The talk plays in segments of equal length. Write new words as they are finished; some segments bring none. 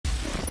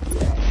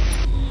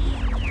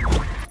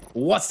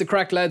What's the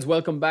crack, lads?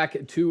 Welcome back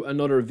to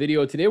another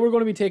video. Today we're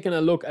going to be taking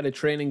a look at a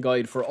training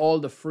guide for all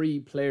the free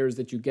players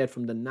that you get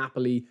from the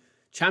Napoli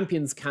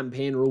Champions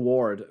Campaign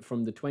reward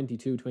from the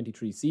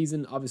 22-23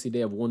 season. Obviously, they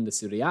have won the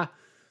Serie A.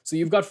 So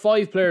you've got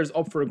 5 players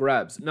up for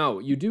grabs. Now,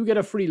 you do get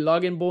a free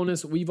login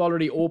bonus. We've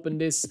already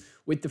opened this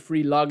with the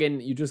free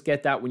login. You just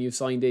get that when you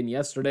signed in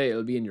yesterday.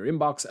 It'll be in your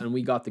inbox, and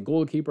we got the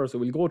goalkeeper, so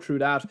we'll go through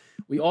that.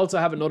 We also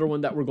have another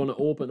one that we're going to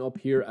open up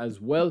here as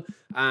well,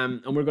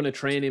 and we're going to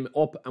train him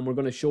up, and we're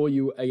going to show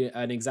you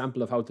an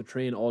example of how to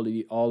train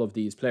all of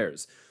these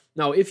players.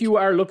 Now, if you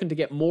are looking to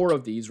get more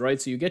of these, right,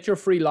 so you get your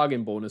free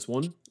login bonus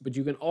one, but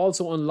you can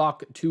also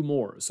unlock 2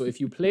 more. So if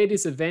you play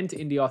this event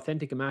in the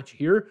authentic match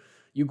here,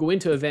 you go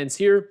into events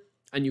here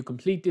and you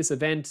complete this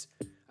event.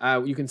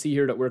 You can see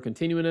here that we're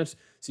continuing it.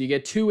 So you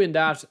get 2 in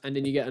that, and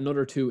then you get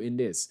another 2 in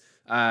this.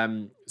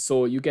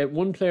 So you get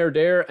 1 player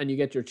there, and you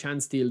get your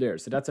chance steal there.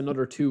 So that's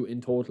another 2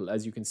 in total.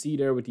 As you can see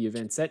there with the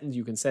event settings,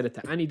 you can set it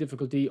to any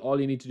difficulty.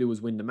 All you need to do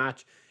is win the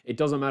match. It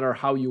doesn't matter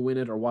how you win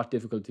it or what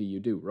difficulty you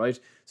do, right?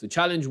 So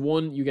challenge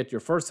 1, you get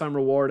your first time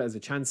reward as a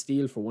chance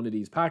steal for one of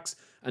these packs.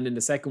 And then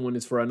the second one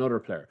is for another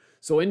player.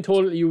 So in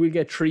total, you will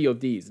get 3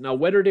 of these. Now,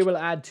 whether they will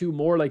add 2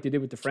 more like they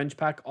did with the French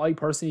pack, I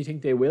personally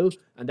think they will.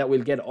 And that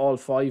will get all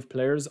 5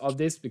 players of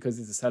this because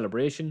it's a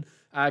celebration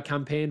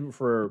campaign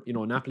for,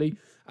 Napoli.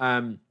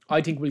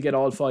 I think we'll get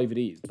all 5 of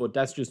these, but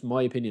that's just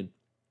my opinion.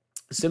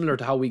 Similar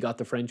to how we got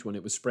the French one,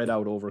 it was spread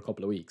out over a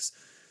couple of weeks.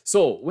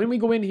 So when we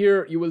go in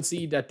here, you will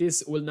see that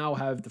this will now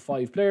have the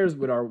 5 players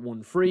with our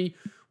 1 free.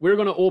 We're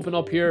going to open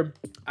up here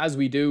as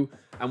we do,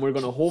 and we're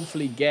going to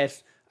hopefully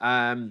get,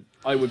 I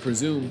would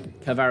presume,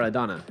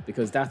 Cavaradonna,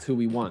 because that's who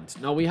we want.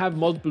 Now, we have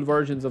multiple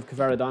versions of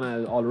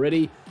Cavaradonna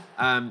already,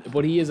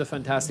 but he is a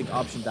fantastic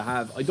option to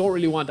have. I don't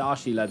really want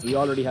Ashi, lads. We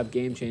already have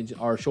Game Change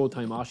or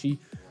Showtime Ashi.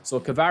 So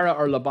Kvara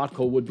or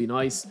Labotko would be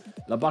nice.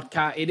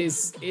 Labotka, it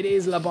is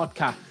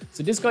Labotka.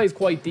 So this guy is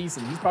quite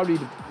decent. He's probably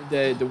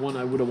the one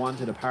I would have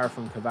wanted apart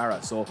from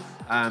Kvara. So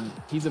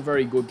he's a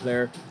very good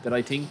player that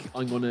I think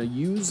I'm going to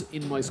use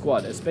in my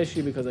squad,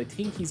 especially because I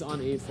think he's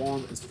on A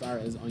form as far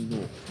as I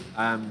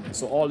know.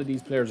 So all of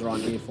these players are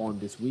on A form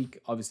this week,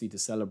 obviously to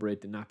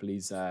celebrate the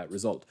Napoli's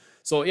result.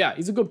 So yeah,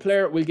 he's a good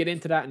player. We'll get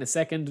into that in a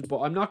second,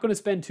 but I'm not going to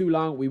spend too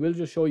long. We will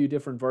just show you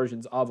different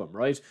versions of him,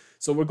 right?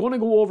 So we're going to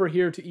go over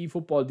here to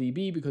eFootball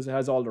DB because it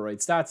has all the right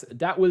stats.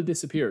 That will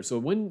disappear. So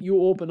when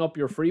you open up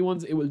your free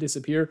ones, it will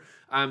disappear.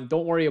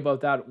 Don't worry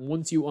about that.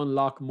 Once you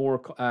unlock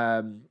more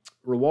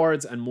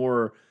rewards and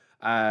more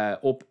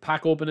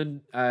pack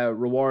opening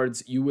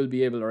rewards, you will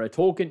be able, or a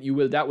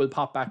token, that will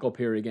pop back up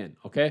here again.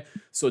 Okay,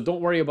 so don't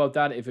worry about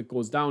that. If it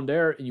goes down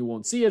there and you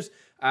won't see it,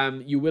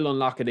 you will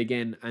unlock it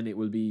again, and it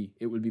will be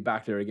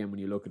back there again when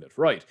you look at it.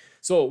 Right,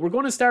 so we're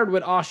going to start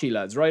with Ashi,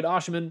 lads. Right,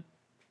 Oshiman,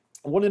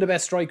 one of the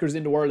best strikers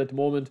in the world at the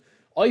moment.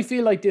 I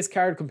feel like this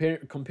card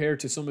compared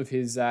to some of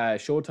his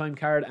Showtime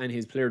card and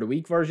his Player of the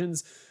Week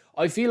versions,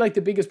 I feel like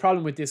the biggest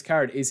problem with this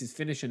card is his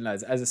finishing,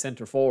 lads, as a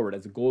centre forward,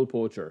 as a goal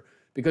poacher.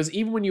 Because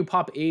even when you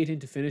pop 8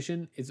 into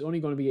finishing, it's only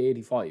going to be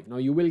 85. Now,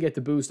 you will get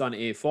the boost on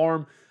A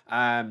form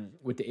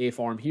with the A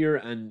form here.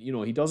 And,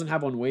 he doesn't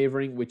have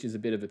unwavering, which is a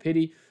bit of a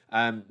pity.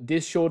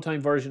 This Showtime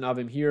version of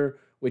him here,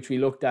 which we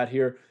looked at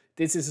here,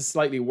 this is a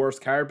slightly worse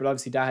card, but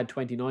obviously that had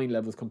 29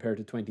 levels compared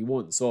to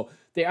 21. So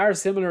they are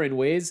similar in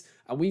ways,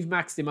 and we've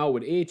maxed him out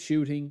with 8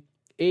 shooting,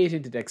 8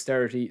 into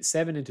dexterity,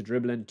 7 into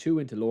dribbling, 2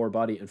 into lower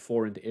body, and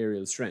 4 into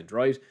aerial strength,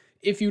 right?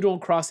 If you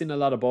don't cross in a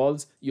lot of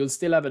balls, you'll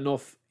still have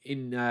enough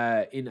in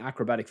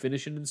acrobatic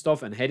finishing and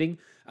stuff and heading.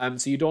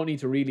 So you don't need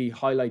to really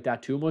highlight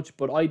that too much,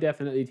 but I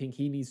definitely think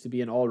he needs to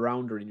be an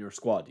all-rounder in your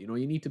squad. You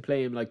need to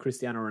play him like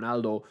Cristiano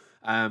Ronaldo.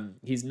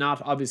 He's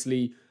not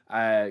obviously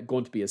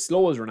going to be as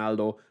slow as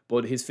Ronaldo,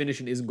 but his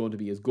finishing isn't going to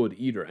be as good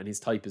either, and his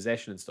tight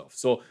possession and stuff.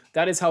 So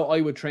that is how I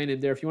would train him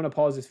there. If you want to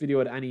pause this video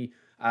at any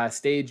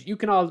stage, you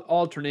can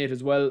alternate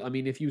as well. I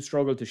mean, if you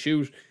struggle to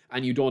shoot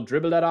and you don't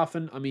dribble that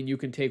often, I mean, you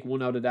can take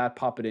 1 out of that,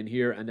 pop it in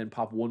here, and then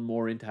pop 1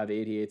 more in to have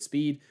 88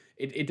 speed.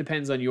 It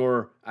depends on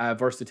your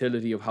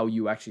versatility of how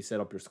you actually set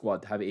up your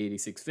squad to have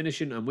 86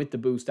 finishing, and with the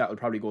boost, that will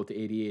probably go to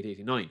 88,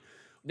 89.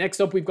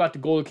 Next up, we've got the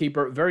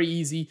goalkeeper. Very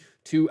easy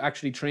to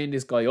actually train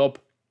this guy up.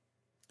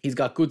 He's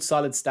got good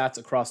solid stats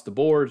across the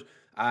board.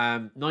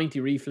 90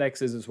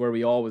 reflexes is where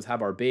we always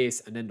have our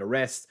base, and then the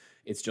rest,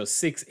 it's just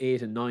 6,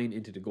 8, and 9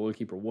 into the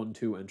goalkeeper 1,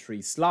 2, and 3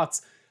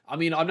 slots. I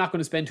mean, I'm not going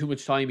to spend too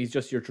much time. He's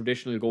just your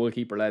traditional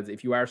goalkeeper, lads.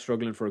 If you are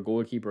struggling for a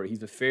goalkeeper,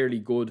 he's a fairly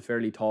good,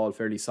 fairly tall,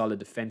 fairly solid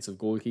defensive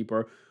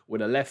goalkeeper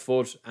with a left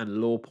foot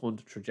and low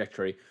punt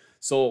trajectory.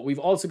 So we've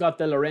also got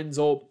De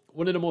Lorenzo,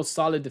 one of the most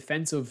solid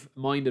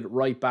defensive-minded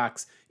right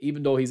backs.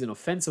 Even though he's an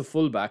offensive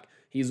fullback,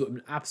 he's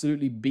an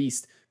absolutely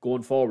beast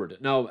going forward.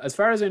 Now, as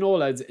far as I know,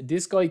 lads,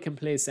 this guy can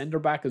play centre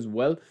back as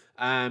well.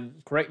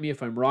 Correct me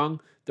if I'm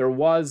wrong. There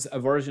was a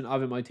version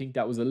of him, I think,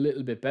 that was a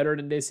little bit better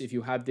than this. If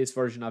you have this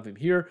version of him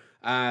here,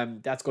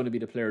 that's going to be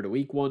the Player of the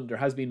Week one. There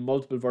has been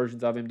multiple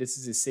versions of him. This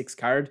is his 6th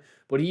card,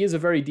 but he is a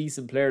very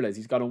decent player, lads.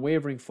 He's got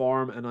unwavering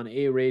form, and on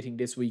A rating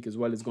this week as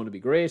well is going to be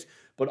great.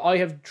 But I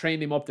have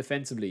trained him up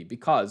defensively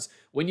because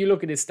when you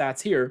look at his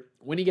stats here,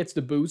 when he gets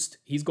the boost,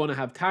 he's going to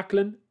have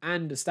tackling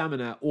and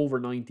stamina over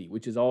 90,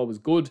 which is always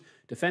good.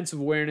 Defensive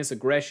awareness,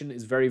 aggression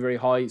is very, very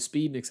high.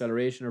 Speed and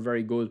acceleration are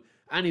very good.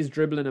 And his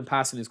dribbling and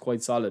passing is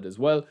quite solid as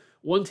well.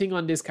 One thing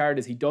on this card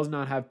is he does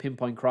not have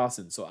pinpoint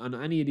crossing. So on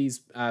any of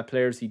these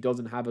players, he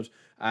doesn't have it,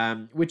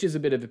 which is a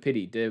bit of a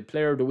pity. The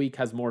Player of the Week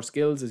has more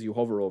skills as you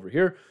hover over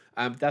here.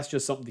 That's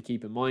just something to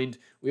keep in mind.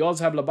 We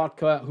also have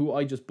Lobotka, who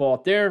I just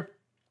bought there.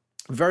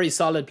 Very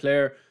solid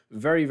player.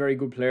 Very, very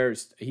good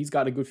players. He's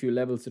got a good few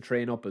levels to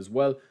train up as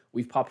well.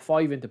 We've popped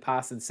 5 into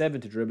passing,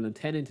 7 to dribbling,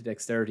 10 into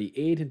dexterity,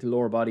 8 into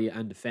lower body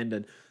and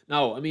defending.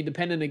 Now, I mean,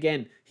 depending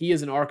again, he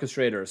is an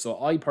orchestrator.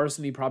 So I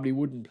personally probably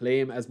wouldn't play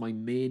him as my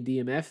main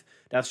DMF.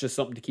 That's just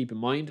something to keep in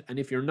mind. And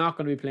if you're not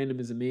going to be playing him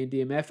as a main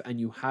DMF and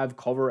you have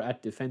cover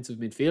at defensive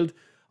midfield,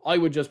 I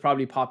would just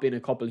probably pop in a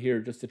couple here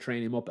just to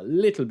train him up a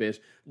little bit,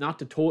 not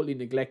to totally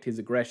neglect his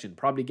aggression.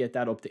 Probably get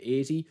that up to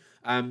 80.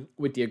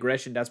 With the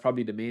aggression, that's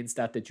probably the main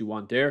stat that you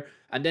want there.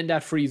 And then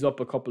that frees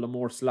up a couple of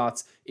more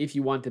slots if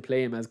you want to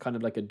play him as kind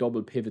of like a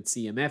double pivot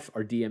CMF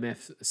or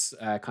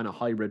DMF kind of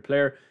hybrid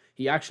player.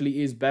 He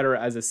actually is better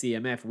as a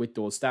CMF with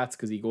those stats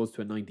because he goes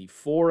to a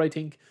 94, I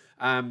think.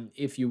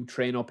 If you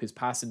train up his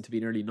passing to be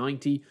nearly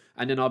 90.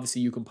 And then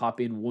obviously you can pop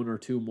in 1 or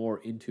 2 more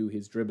into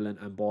his dribbling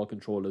and ball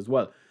control as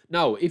well.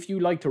 Now, if you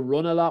like to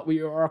run a lot with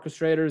your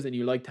orchestrators and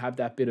you like to have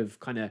that bit of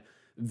kind of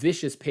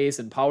vicious pace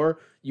and power,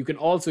 you can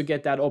also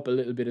get that up a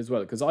little bit as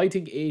well. Because I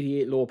think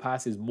 88 low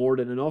pass is more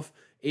than enough.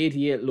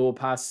 88 low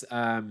pass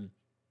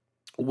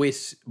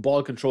with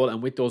ball control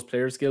and with those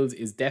player skills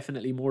is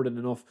definitely more than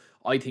enough,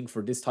 I think,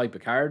 for this type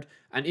of card.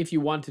 And if you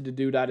wanted to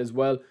do that as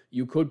well,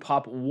 you could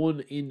pop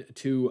 1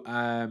 into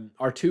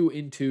or 2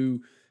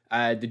 into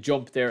the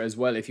jump there as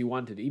well if you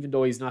wanted. Even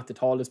though he's not the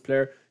tallest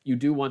player, you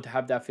do want to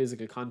have that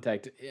physical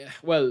contact.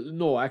 Well,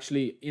 no,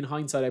 actually, in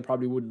hindsight, I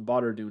probably wouldn't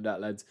bother doing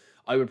that, lads.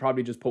 I would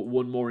probably just put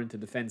 1 more into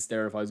defense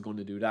there if I was going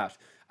to do that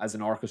as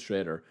an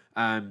orchestrator.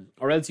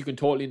 Or else you can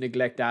totally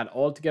neglect that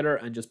altogether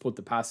and just put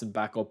the passing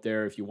back up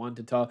there if you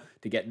wanted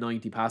to get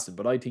 90 passing.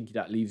 But I think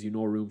that leaves you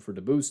no room for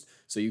the boost,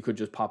 so you could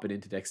just pop it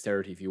into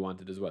dexterity if you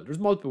wanted as well. There's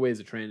multiple ways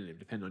of training it,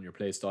 depending on your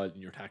play style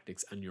and your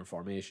tactics and your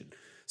formation.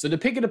 So the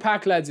pick of the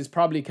pack, lads, is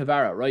probably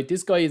Kvara, right?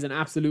 This guy is an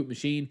absolute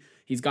machine.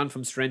 He's gone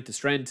from strength to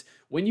strength.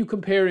 When you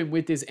compare him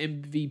with this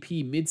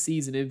MVP,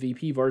 mid-season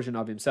MVP version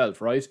of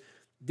himself, right?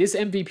 This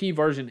MVP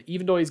version,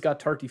 even though he's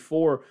got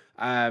 34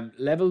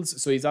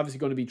 levels, so he's obviously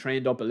going to be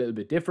trained up a little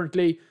bit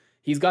differently.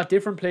 He's got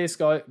different play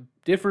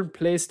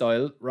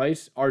style,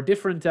 right? Or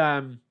different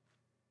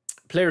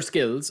player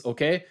skills,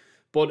 okay?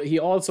 But he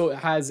also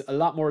has a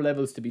lot more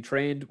levels to be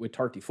trained with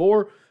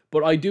 34.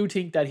 But I do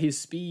think that his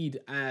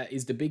speed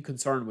is the big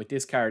concern with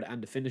this card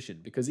and the finishing.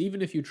 Because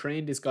even if you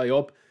train this guy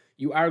up,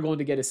 you are going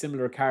to get a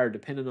similar card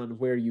depending on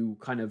where you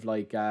kind of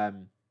like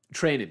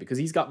train it. Because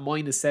he's got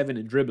 -7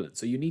 in dribbling.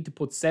 So you need to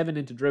put 7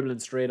 into dribbling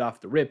straight off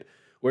the rip.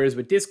 Whereas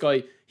with this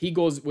guy, he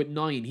goes with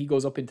 9. He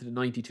goes up into the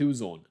 92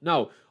 zone.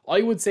 Now,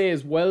 I would say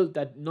as well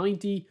that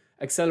 90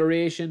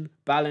 acceleration,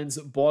 balance,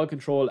 ball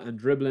control, and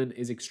dribbling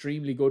is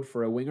extremely good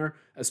for a winger,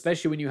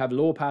 especially when you have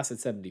low pass at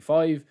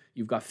 75,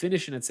 you've got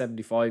finishing at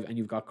 75, and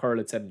you've got curl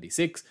at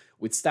 76,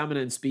 with stamina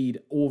and speed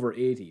over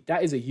 80.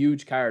 That is a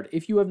huge card.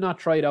 If you have not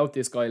tried out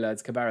this guy,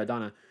 lads,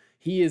 Kvaradona,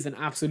 he is an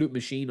absolute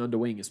machine on the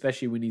wing,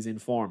 especially when he's in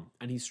form.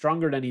 And he's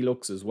stronger than he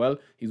looks as well.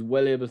 He's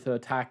well able to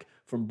attack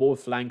from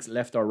both flanks,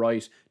 left or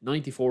right.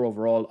 94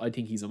 overall, I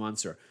think he's a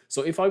monster.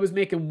 So if I was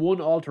making one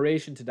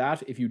alteration to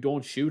that, if you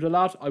don't shoot a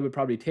lot, I would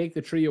probably take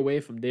the 3 away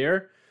from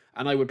there,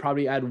 and I would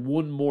probably add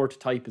 1 more to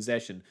tight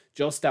possession.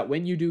 Just that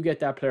when you do get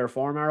that player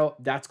form arrow,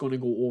 that's going to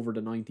go over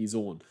the 90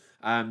 zone.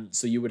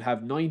 So you would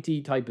have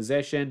 90 tight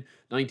possession,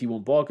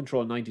 91 ball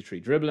control,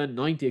 93 dribbling,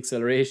 90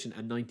 acceleration,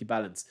 and 90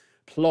 balance.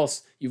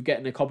 Plus, you've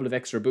getting a couple of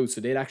extra boosts,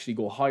 so they'd actually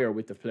go higher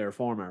with the player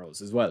form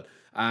arrows as well.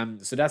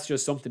 So that's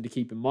just something to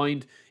keep in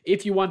mind.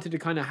 If you wanted to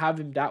kind of have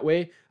him that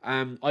way,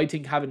 I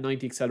think having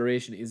 90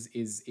 acceleration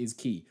is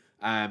key.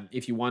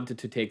 If you wanted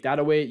to take that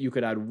away, you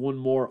could add 1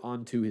 more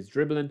onto his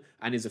dribbling,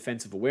 and his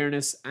offensive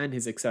awareness and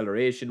his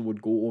acceleration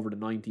would go over the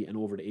 90 and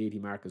over the 80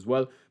 mark as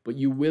well. But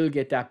you will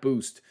get that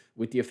boost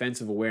with the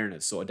offensive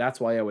awareness. So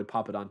that's why I would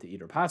pop it onto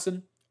either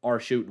passing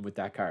or shooting with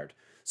that card.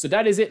 So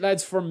that is it,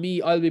 lads, from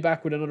me. I'll be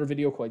back with another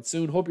video quite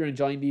soon. Hope you're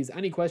enjoying these.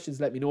 Any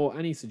questions, let me know.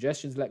 Any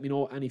suggestions, let me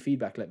know. Any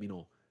feedback, let me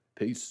know.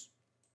 Peace.